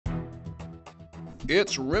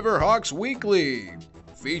It's Riverhawks Weekly,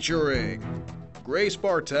 featuring Grace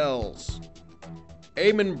Bartels,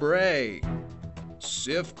 Eamon Bray,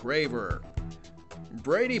 Sif Craver,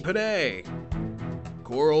 Brady Panay,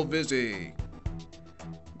 Coral Vizzy,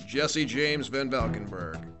 Jesse James Van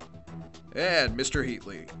Valkenburg, and Mr.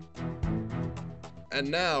 Heatley. And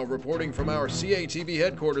now, reporting from our CATV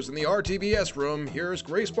headquarters in the RTVS room, here's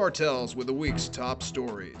Grace Bartels with the week's top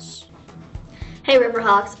stories. Hey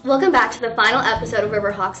Riverhawks, welcome back to the final episode of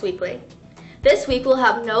Riverhawks Weekly. This week we'll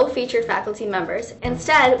have no featured faculty members.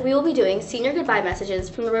 Instead, we will be doing senior goodbye messages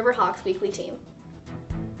from the Riverhawks Weekly team.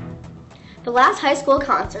 The last high school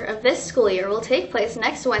concert of this school year will take place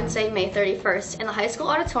next Wednesday, May 31st in the high school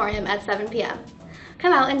auditorium at 7 p.m.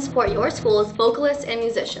 Come out and support your school's vocalists and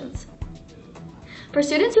musicians. For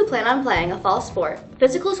students who plan on playing a fall sport,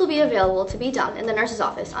 physicals will be available to be done in the nurse's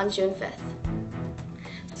office on June 5th.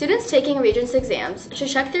 Students taking Regents exams should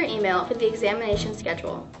check their email for the examination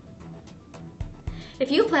schedule. If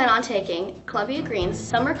you plan on taking Columbia Green's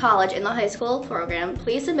summer college in the high school program,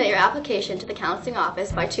 please submit your application to the counseling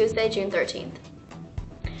office by Tuesday, June 13th.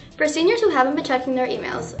 For seniors who haven't been checking their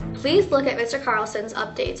emails, please look at Mr. Carlson's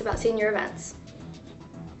updates about senior events.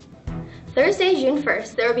 Thursday, June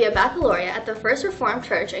 1st, there will be a baccalaureate at the First Reformed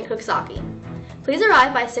Church in Coxsackie. Please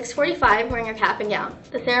arrive by 6:45 wearing your cap and gown.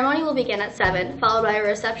 The ceremony will begin at 7, followed by a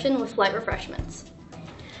reception with light refreshments.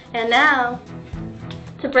 And now,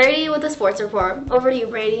 to Brady with the sports report. Over to you,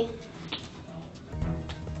 Brady.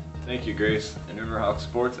 Thank you, Grace. In Riverhawks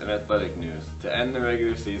sports and athletic news, to end the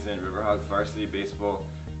regular season, Riverhawks varsity baseball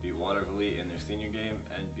beat Waterville in their senior game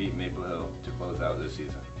and beat Maple Hill to close out the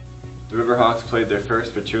season. The Riverhawks played their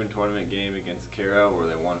first Patroon tournament game against Carroll, where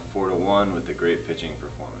they won 4-1 with a great pitching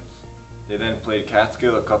performance. They then played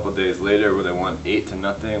Catskill a couple days later, where they won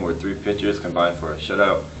 8-0, where 3 pitchers combined for a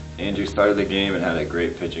shutout. Andrew started the game and had a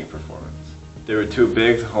great pitching performance. There were 2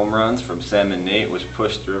 big home runs from Sam and Nate, which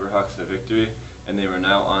pushed the Riverhawks to victory, and they were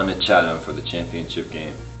now on to Chatham for the championship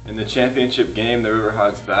game. In the championship game, the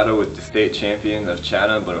Riverhawks battled with the state champions of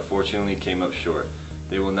Chatham, but unfortunately came up short.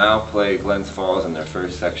 They will now play Glens Falls in their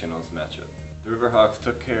first sectionals matchup. The Riverhawks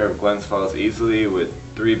took care of Glens Falls easily with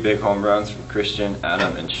 3 big home runs from Christian,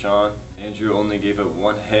 Adam, and Sean. Andrew only gave up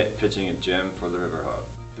 1 hit, pitching a gem for the Riverhawks.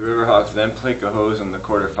 The Riverhawks then played Cohoes in the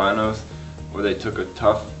quarterfinals, where they took a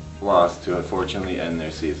tough loss to unfortunately end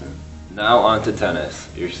their season. Now on to tennis.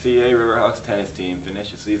 Your CA Riverhawks tennis team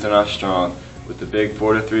finished the season off strong with the big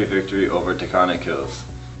 4-3 victory over Taconic Hills.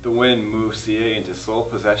 The win moved CA into sole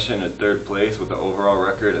possession at 3rd place with an overall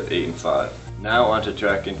record of 8-5. Now on to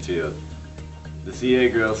track and field. The CA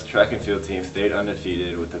girls track and field team stayed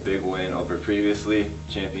undefeated with a big win over previously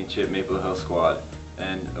championship Maple Hill squad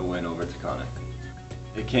and a win over Taconic.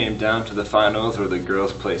 It came down to the finals, where the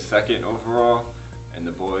girls placed 2nd overall and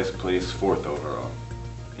the boys placed 4th overall.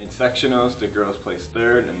 In sectionals, the girls placed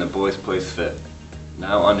 3rd and the boys placed 5th.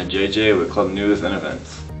 Now on to JJ with club news and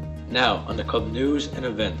events. Now, on the club news and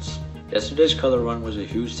events. Yesterday's color run was a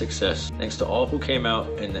huge success, thanks to all who came out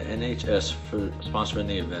in the NHS for sponsoring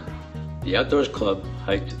the event. The Outdoors Club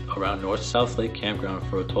hiked around North South Lake Campground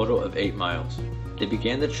for a total of 8 miles. They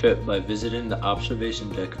began the trip by visiting the observation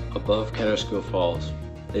deck above Catterskill Falls.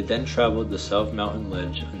 They then traveled the South Mountain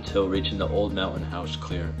Ledge until reaching the Old Mountain House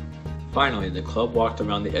clearing. Finally, the club walked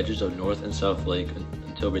around the edges of North and South Lake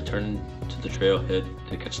until returning to the trailhead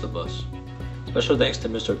to catch the bus. Special thanks to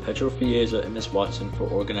Mr. Petro Fiesa and Ms. Watson for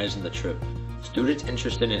organizing the trip. Students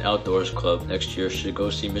interested in Outdoors Club next year should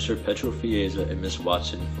go see Mr. Petro Fiesa and Ms.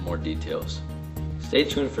 Watson for more details. Stay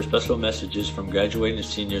tuned for special messages from graduating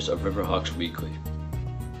seniors of Riverhawks Weekly.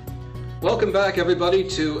 Welcome back, everybody,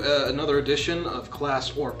 to another edition of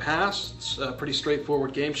Class or Pass. It's a pretty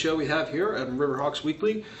straightforward game show we have here at Riverhawks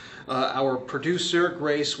Weekly. Our producer,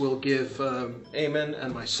 Grace, will give Eamon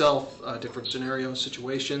and myself different scenario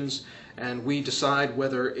situations, and we decide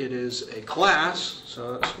whether it is a class,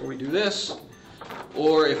 so that's where we do this,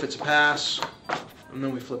 or if it's a pass, and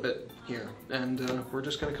then we flip it here. And we're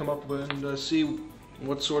just going to come up and see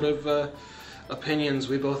what sort of opinions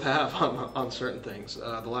we both have on certain things.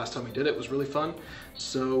 The last time we did it was really fun,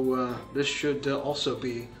 so this should also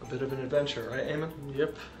be a bit of an adventure, right, Eamon?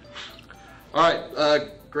 Yep. All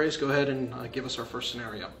right, Grace, go ahead and give us our first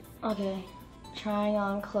scenario. Okay. Trying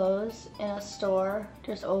on clothes in a store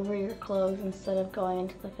just over your clothes instead of going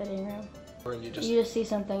into the fitting room. Or you just see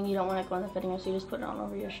something you don't want to go in the fitting room, so you just put it on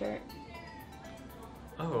over your shirt.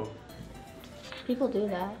 Oh. People do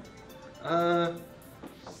that.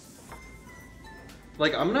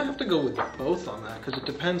 Like, I'm gonna have to go with both on that because it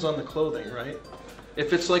depends on the clothing, right?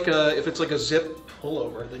 If it's like a zip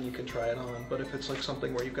pullover, then you can try it on. But if it's like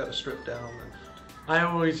something where you've got to strip down, then I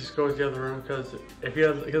always just go to the other room because if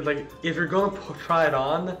you're gonna try it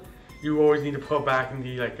on, you always need to put it back in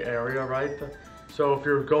the area, right? So if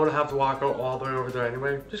you're going to have to walk out all the way over there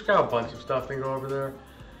anyway, just grab a bunch of stuff and go over there.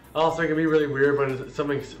 Also, it can be really weird when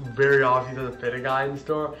something very obviously doesn't fit a guy in the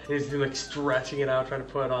store, and he's like stretching it out, trying to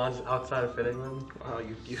put it on just outside of fitting room. Wow,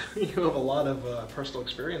 you have a lot of personal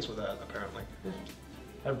experience with that, apparently.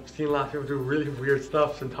 I've seen a lot of people do really weird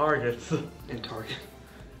stuff in Targets. In Target.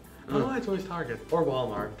 Oh, it's always Target or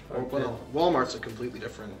Walmart. Well, Walmart's a completely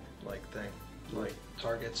different thing. Like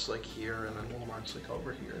Target's here, and then Walmart's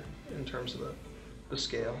over here in terms of the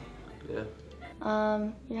scale. Yeah.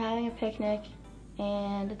 You're having a picnic,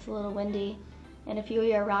 and it's a little windy, and a few of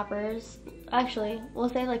your wrappers, actually, we'll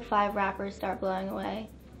say 5 wrappers start blowing away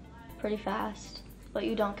pretty fast, but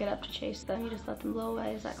you don't get up to chase them, you just let them blow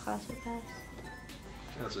away. Is that class or pass?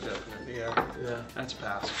 That's a definite, yeah. That's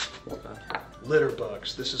pass. Okay. Litter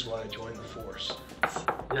bugs. This is why I joined the force.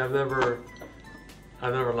 Yeah, I've never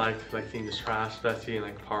liked seeing the trash, especially in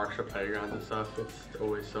parks or playgrounds and stuff. It's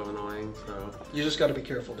always so annoying. So you just got to be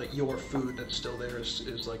careful that your food that's still there is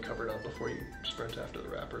covered up before you sprint after the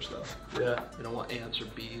wrappers, though. Yeah. You don't want ants or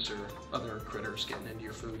bees or other critters getting into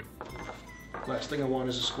your food. Last thing I want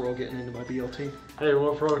is a squirrel getting into my BLT. Hey,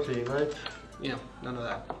 more protein, right? Yeah, none of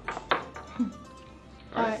that.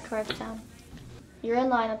 Alright, correct sound. You're in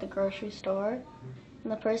line at the grocery store,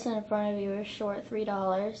 and the person in front of you is short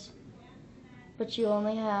 $3, but you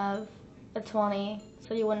only have a 20,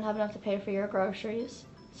 so you wouldn't have enough to pay for your groceries,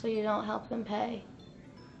 so you don't help them pay.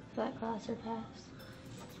 Is that class or pass?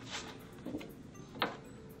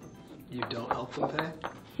 You don't help them pay?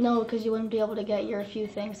 No, because you wouldn't be able to get your few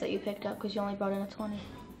things that you picked up because you only brought in a 20.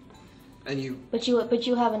 And you... But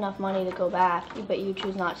you have enough money to go back, but you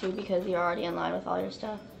choose not to because you're already in line with all your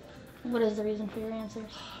stuff. What is the reason for your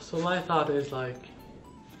answers? So my thought is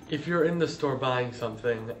if you're in the store buying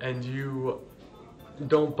something and you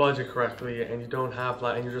don't budget correctly and you don't have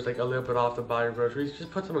and you're just a little bit off to buy your groceries,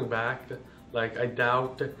 just put something back. I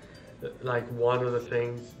doubt one of the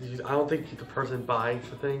things, I don't think the person buying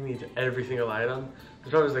the thing needs every single item.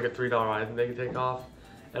 There's probably just a $3 item they can take off.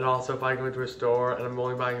 And also, if I go into a store and I'm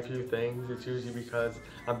only buying a few things, it's usually because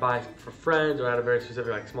I'm buying for friends or I had a very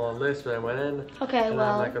specific small list when I went in. Okay, and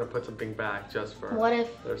well, I'm not going to put something back just for what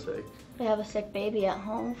if their sake. They have a sick baby at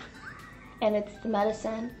home and it's the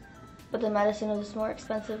medicine, but the medicine was more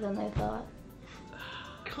expensive than they thought?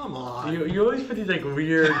 Come on. You always put these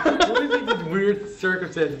weird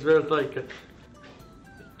circumstances where it's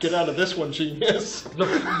get out of this one, genius.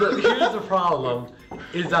 Here's the problem,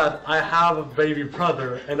 is that I have a baby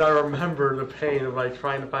brother, and I remember the pain of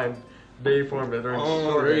trying to find baby formula during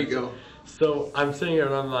storage. There you go. So I'm sitting here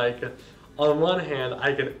and I'm on one hand,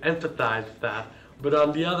 I can empathize with that, but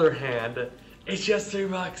on the other hand, it's just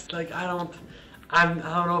 $3. I don't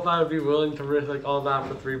know if I would be willing to risk all that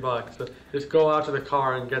for $3. So just go out to the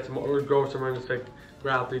car and get some, or go somewhere and just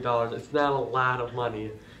grab $3. It's not a lot of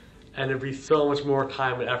money. And it'd be so much more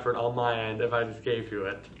time and effort on my end if I just gave you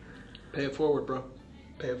it. Pay it forward, bro.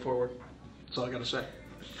 Pay it forward. That's all I gotta say.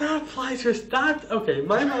 That applies just that. Okay,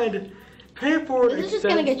 my mind. Pay it forward. This is just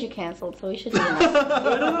gonna get you canceled, so we should do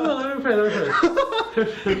that. No, let me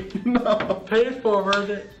finish. No. Pay it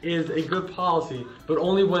forward is a good policy, but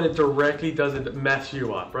only when it directly doesn't mess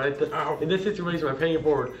you up, right? In this situation, by paying it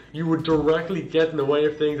forward, you would directly get in the way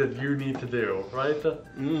of things that you need to do, right?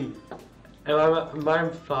 And my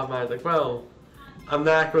thought is well, I'm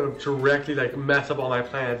not going to directly mess up all my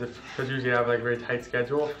plans because usually I have a very tight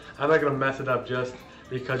schedule. I'm not going to mess it up just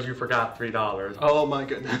because you forgot $3. Oh my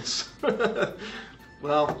goodness.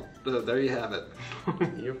 Well, there you have it.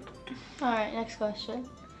 Yep. Alright, next question.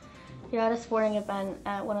 You're at a sporting event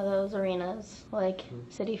at one of those arenas, like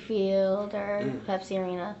Citi Field or Pepsi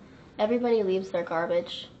Arena. Everybody leaves their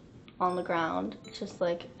garbage on the ground. It's just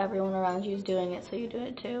everyone around you is doing it, so you do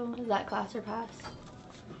it too. Is that class or pass?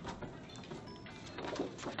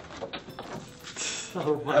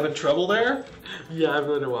 Having trouble there? Yeah, I've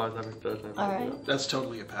really was having trouble. Alright. That's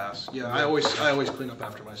totally a pass. Yeah, I always clean up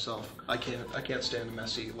after myself. I can't stand a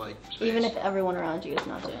messy space. Even if everyone around you is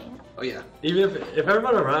not doing it. Oh yeah. Even if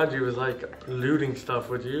everyone around you was looting stuff,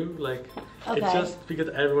 would you? It's just because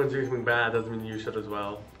everyone's doing something bad doesn't mean you should as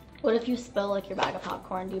well. What if you spill your bag of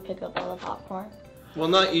popcorn? Do you pick up all the popcorn? Well,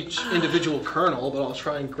 not each individual kernel, but I'll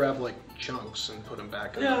try and grab chunks and put them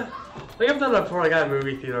back. Yeah, I've done that before. I got a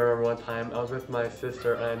movie theater. I remember one time I was with my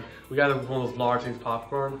sister and we got one of those large things of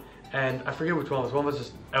popcorn, and I forget which one was. One was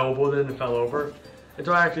just elbowed in and fell over. And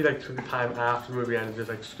so I actually took the time after the movie ended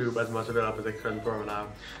to just scoop as much of it up as I could and throw it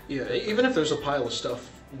out. Yeah, even if there's a pile of stuff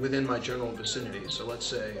within my general vicinity. So let's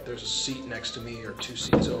say there's a seat next to me or 2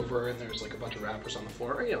 seats over, and there's like a bunch of wrappers on the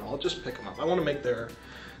floor. You know, I'll just pick them up. I want to make the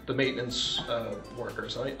maintenance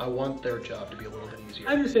workers. I want their job to be a little bit easier.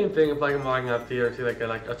 I do the same thing if like I'm walking out there, see like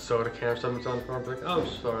a soda can or something's on the floor, I'm like, oh,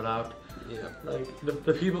 just throw it out. Yeah. Like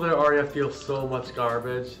the people that already have to deal so much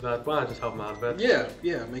garbage that why not just help them out a bit?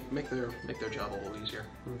 Yeah. Make their job a little easier.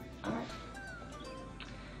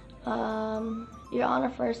 You're on a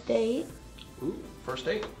first date. Ooh, first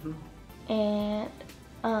date. And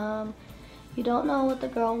you don't know what the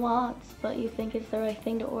girl wants, but you think it's the right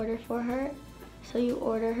thing to order for her. So you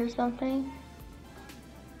order her something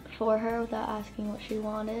for her without asking what she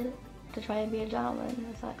wanted to try and be a gentleman.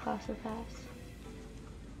 Is that class or pass?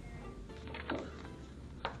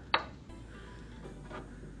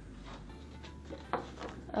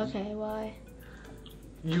 Okay, why?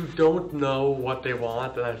 You don't know what they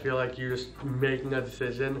want, and I feel like you're just making a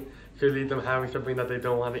decision to lead them having something that they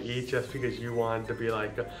don't want to eat just because you want to be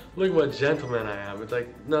like, look what a gentleman I am. It's like,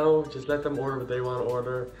 no, just let them order what they want to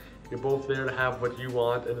order. You're both there to have what you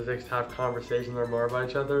want and to just have conversation or more about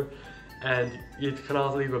each other. And it can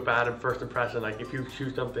also leave a bad first impression. Like if you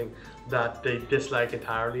choose something that they dislike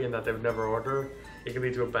entirely and that they would never order, it can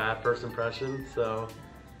lead to a bad first impression. So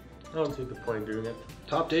I don't see the point in doing it.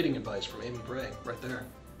 Top dating advice from Amy Bray, right there.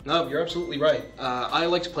 No, you're absolutely right. I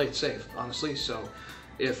like to play it safe, honestly. So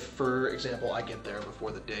if, for example, I get there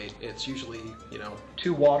before the date, it's usually,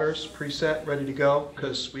 2 waters preset, ready to go,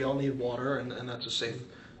 because we all need water, and that's a safe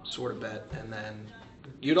sort of bet. And then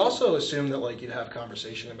you'd also assume that like you'd have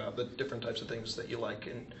conversation about the different types of things that you like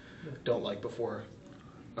and don't like before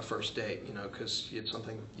a first date, because it's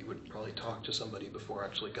something you would probably talk to somebody before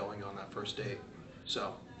actually going on that first date.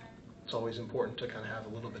 So it's always important to kind of have a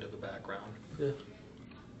little bit of a background. Yeah.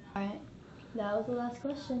 All right, that was the last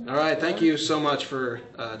question. All right, thank you so much for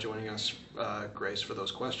joining us, Grace, for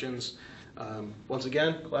those questions. Once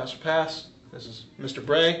again, class or pass. This is Mr.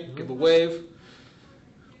 Bray. Give a wave.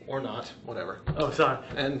 Or not, whatever. Oh, sorry.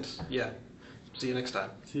 And yeah, see you next time.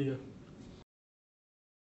 See ya.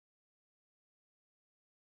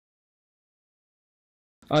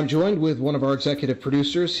 I'm joined with one of our executive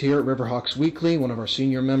producers here at Riverhawks Weekly, one of our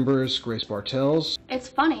senior members, Grace Bartels. It's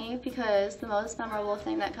funny because the most memorable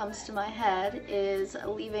thing that comes to my head is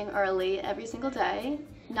leaving early every single day.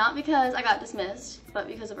 Not because I got dismissed, but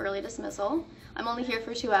because of early dismissal. I'm only here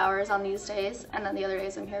for 2 hours on these days, and then the other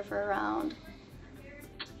days I'm here for around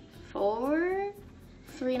 4,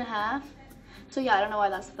 3.5. So yeah, I don't know why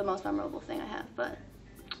that's the most memorable thing I have, but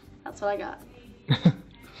that's what I got.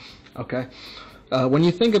 Okay. When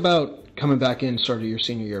you think about coming back in, started your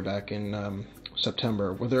senior year back in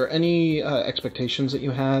September, were there any expectations that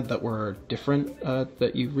you had that were different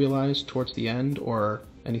that you realized towards the end or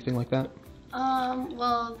anything like that?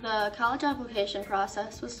 Well, the college application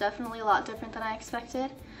process was definitely a lot different than I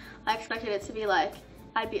expected. I expected it to be like,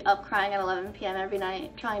 I'd be up crying at 11 p.m. every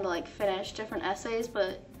night trying to like finish different essays,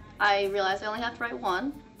 but I realized I only have to write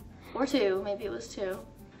 1 or 2, maybe it was 2.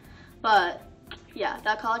 But yeah,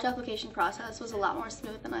 that college application process was a lot more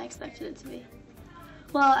smooth than I expected it to be.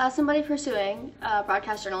 Well, as somebody pursuing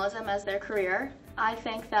broadcast journalism as their career, I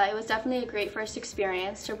think that it was definitely a great first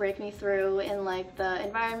experience to break me through in like the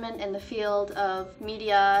environment in the field of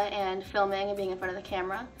media and filming and being in front of the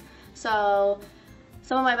camera. So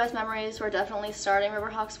some of my best memories were definitely starting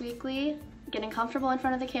Riverhawks Weekly, getting comfortable in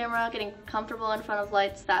front of the camera, getting comfortable in front of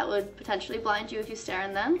lights that would potentially blind you if you stare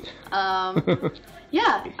in them.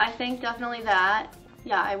 Yeah, I think definitely that.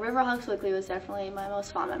 Yeah, Riverhawks Weekly was definitely my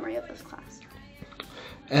most fond memory of this class.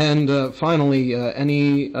 And finally,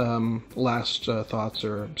 any last thoughts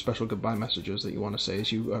or special goodbye messages that you want to say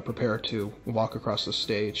as you prepare to walk across the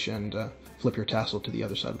stage and flip your tassel to the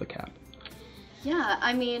other side of the cap? Yeah,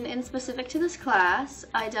 I mean, in specific to this class,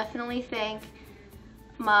 I definitely think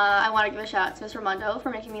I want to give a shout out to Ms. Raimondo for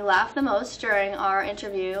making me laugh the most during our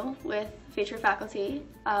interview with featured faculty.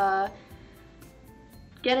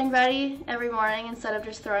 Getting ready every morning instead of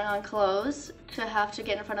just throwing on clothes to have to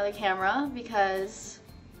get in front of the camera because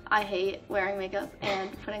I hate wearing makeup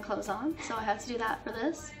and putting clothes on, so I have to do that for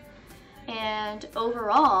this. And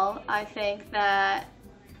overall, I think that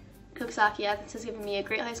Coxsackie-Athens has given me a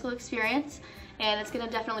great high school experience, and it's going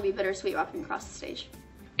to definitely be bittersweet walking across the stage.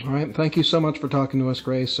 All right, thank you so much for talking to us,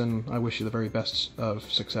 Grace, and I wish you the very best of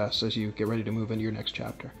success as you get ready to move into your next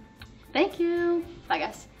chapter. Thank you. Bye,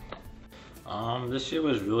 guys. This year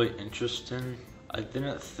was really interesting. I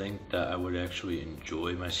didn't think that I would actually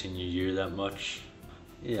enjoy my senior year that much.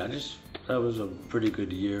 Yeah, I just thought it was a pretty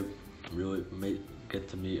good year. Really get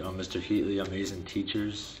to meet Mr. Heatley, amazing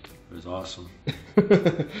teachers. It was awesome.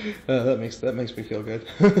 That makes me feel good.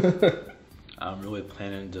 I'm really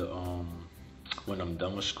planning to, when I'm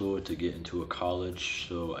done with school, to get into a college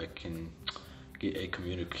so I can get a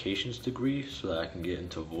communications degree so that I can get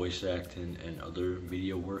into voice acting and other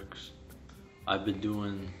media works. I've been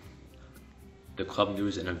doing the club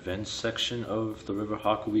news and events section of the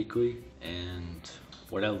Riverhawks Weekly, and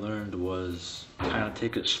what I learned was kind of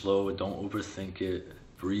take it slow, don't overthink it,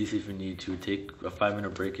 breathe if you need to, take a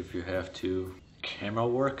 5-minute break if you have to. Camera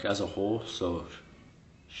work as a whole, so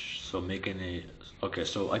making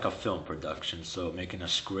so like a film production, so making a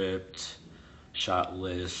script, shot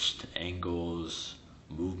list, angles,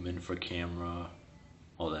 movement for camera,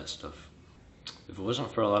 all that stuff. If it wasn't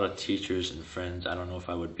for a lot of teachers and friends, I don't know if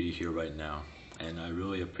I would be here right now. And I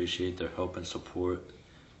really appreciate their help and support.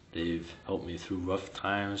 They've helped me through rough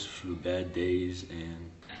times, through bad days,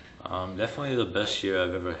 and definitely the best year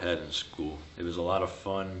I've ever had in school. It was a lot of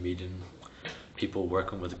fun meeting people,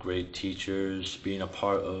 working with great teachers, being a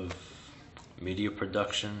part of media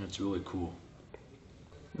production. It's really cool.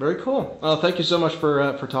 Very cool. Thank you so much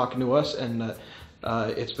for talking to us, and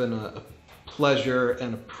it's been a pleasure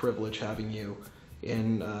and a privilege having you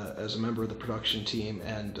in as a member of the production team,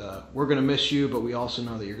 and we're going to miss you, but we also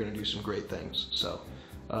know that you're going to do some great things. So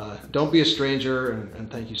don't be a stranger, and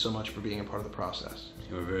thank you so much for being a part of the process.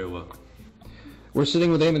 You're very welcome. We're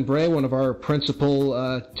sitting with Eamon Bray, one of our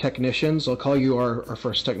principal technicians. I'll call you our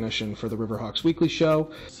first technician for the Riverhawks Weekly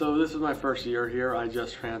show. So this is my first year here. I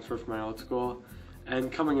just transferred from my old school.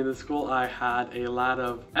 And coming into school, I had a lot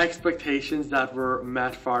of expectations that were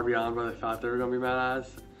met far beyond what I thought they were going to be met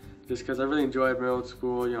as. Just because I really enjoyed my old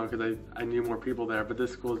school, because I knew more people there. But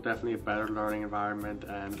this school is definitely a better learning environment.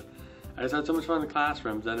 And I just had so much fun in the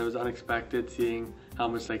classrooms. And it was unexpected seeing how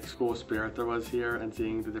much school spirit there was here and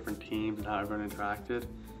seeing the different teams and how everyone interacted.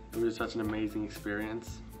 It was such an amazing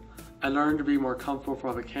experience. I learned to be more comfortable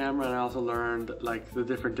for the camera, and I also learned the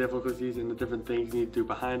different difficulties and the different things you need to do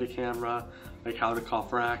behind the camera, like how to call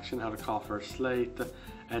for action, how to call for a slate,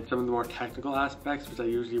 and some of the more technical aspects which I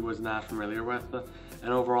usually was not familiar with.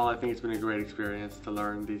 And overall, I think it's been a great experience to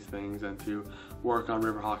learn these things and to work on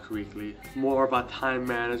Riverhawks Weekly. More about time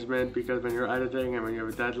management, because when you're editing and when you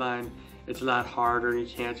have a deadline, it's a lot harder and you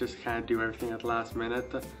can't just do everything at the last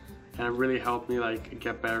minute. And it really helped me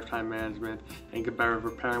get better time management and get better at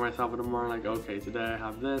preparing myself in the morning. Okay, today I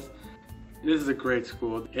have this. This is a great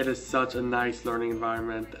school. It is such a nice learning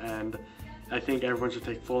environment, and I think everyone should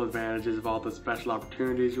take full advantages of all the special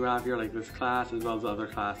opportunities you have here, like this class as well as other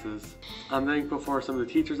classes. I'm thankful for some of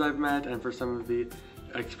the teachers I've met and for some of the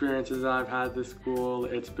experiences I've had at this school.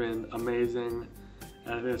 It's been amazing,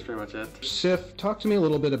 and I think that's pretty much it. Sif, talk to me a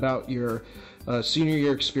little bit about your senior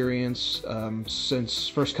year experience since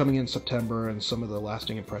first coming in September, and some of the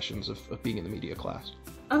lasting impressions of being in the media class.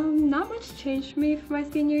 Not much changed for me for my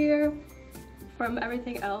senior year from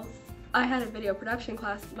everything else. I had a video production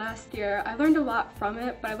class last year. I learned a lot from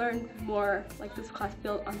it, but I learned more this class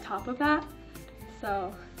built on top of that.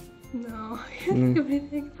 So, no, I can't think of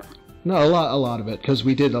anything. No, a lot of it, because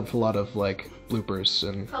we did a lot of bloopers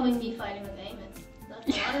and. Probably me fighting with Eamon.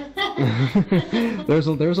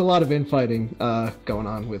 There's a lot of infighting going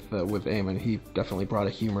on with Eamon. He definitely brought a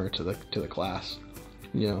humor to the class.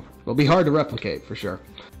 It'll be hard to replicate for sure.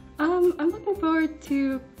 I'm looking forward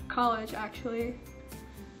to college actually.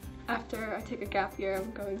 After I take a gap year,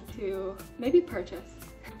 I'm going to maybe purchase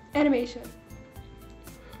animation.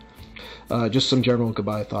 Just some general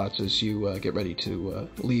goodbye thoughts as you get ready to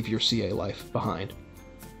leave your CA life behind.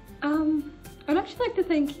 I'd actually like to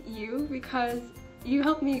thank you, because you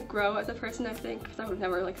helped me grow as a person, I think, because I would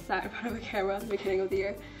never sat in front of a camera at the beginning of the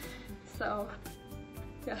year. So,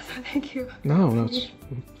 yes, thank you. No,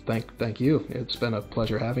 thank you. It's been a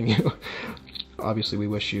pleasure having you. Obviously, we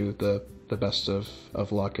wish you the best of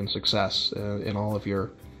luck and success in all of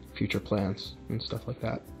your future plans and stuff like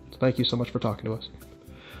that. So thank you so much for talking to us.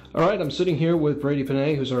 All right, I'm sitting here with Brady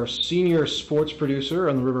Panay, who's our senior sports producer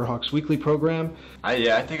on the Riverhawks Weekly program.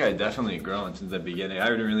 I think I've definitely grown since the beginning. I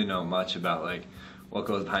didn't really know much about what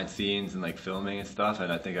goes behind scenes and filming and stuff,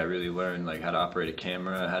 and I think I really learned how to operate a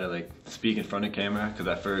camera, how to speak in front of camera, because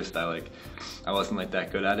at first I wasn't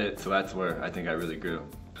that good at it, so that's where I think I really grew.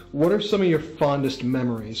 What are some of your fondest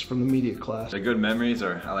memories from the media class? The good memories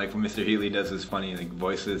are, I like when Mr. Heatley does his funny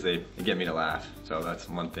voices. They get me to laugh, so that's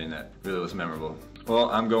one thing that really was memorable.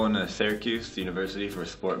 Well, I'm going to Syracuse University for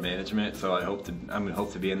sport management, so I'm gonna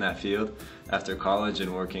hope to be in that field after college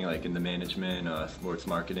and working in the management, sports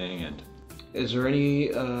marketing, and Is there any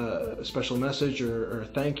special message or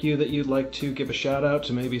thank you that you'd like to give a shout out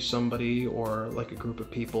to maybe somebody or like a group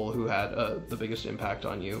of people who had the biggest impact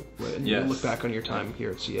on you when you look back on your time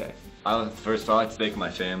here at CA? First of all, I'd like to thank my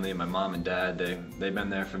family, my mom and dad. They've been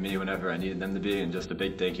there for me whenever I needed them to be, and just a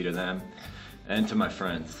big thank you to them and to my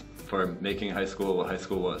friends for making high school what high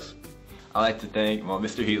school was. I'd like to thank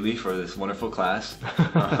Mr. Heatley for this wonderful class.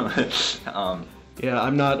 Yeah,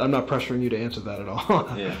 I'm not pressuring you to answer that at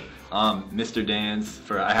all. Yeah. Mr. Dans,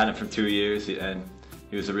 I had him for 2 years, and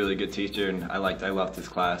he was a really good teacher, and I loved his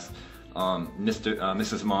class.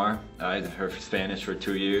 Mrs. Marr, I had her for Spanish for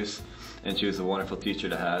 2 years, and she was a wonderful teacher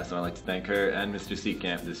to have, so I'd like to thank her, and Mr.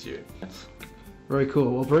 Seatcamp this year. Very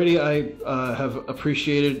cool. Well, Brady, I have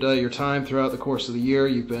appreciated your time throughout the course of the year.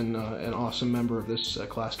 You've been an awesome member of this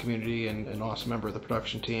class community and an awesome member of the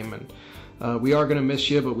production team, and we are going to miss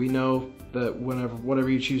you, but we know that whatever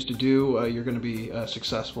you choose to do, you're going to be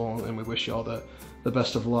successful, and we wish you all the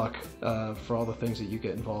best of luck for all the things that you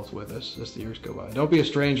get involved with as the years go by. Don't be a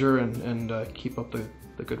stranger, and keep up the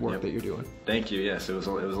good work that you're doing. Thank you. Yes, it was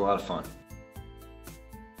a lot of fun.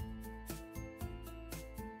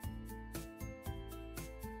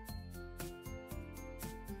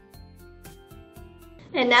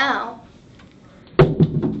 And now,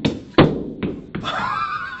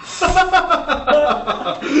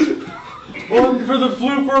 one for the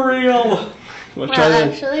blooper reel. well,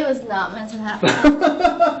 actually, it was not meant to happen.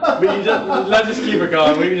 Let's just keep it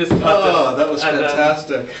going. We can just cut Oh, that was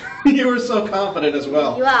fantastic. You were so confident as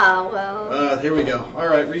well. Wow, well. Here we go. All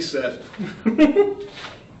right, reset.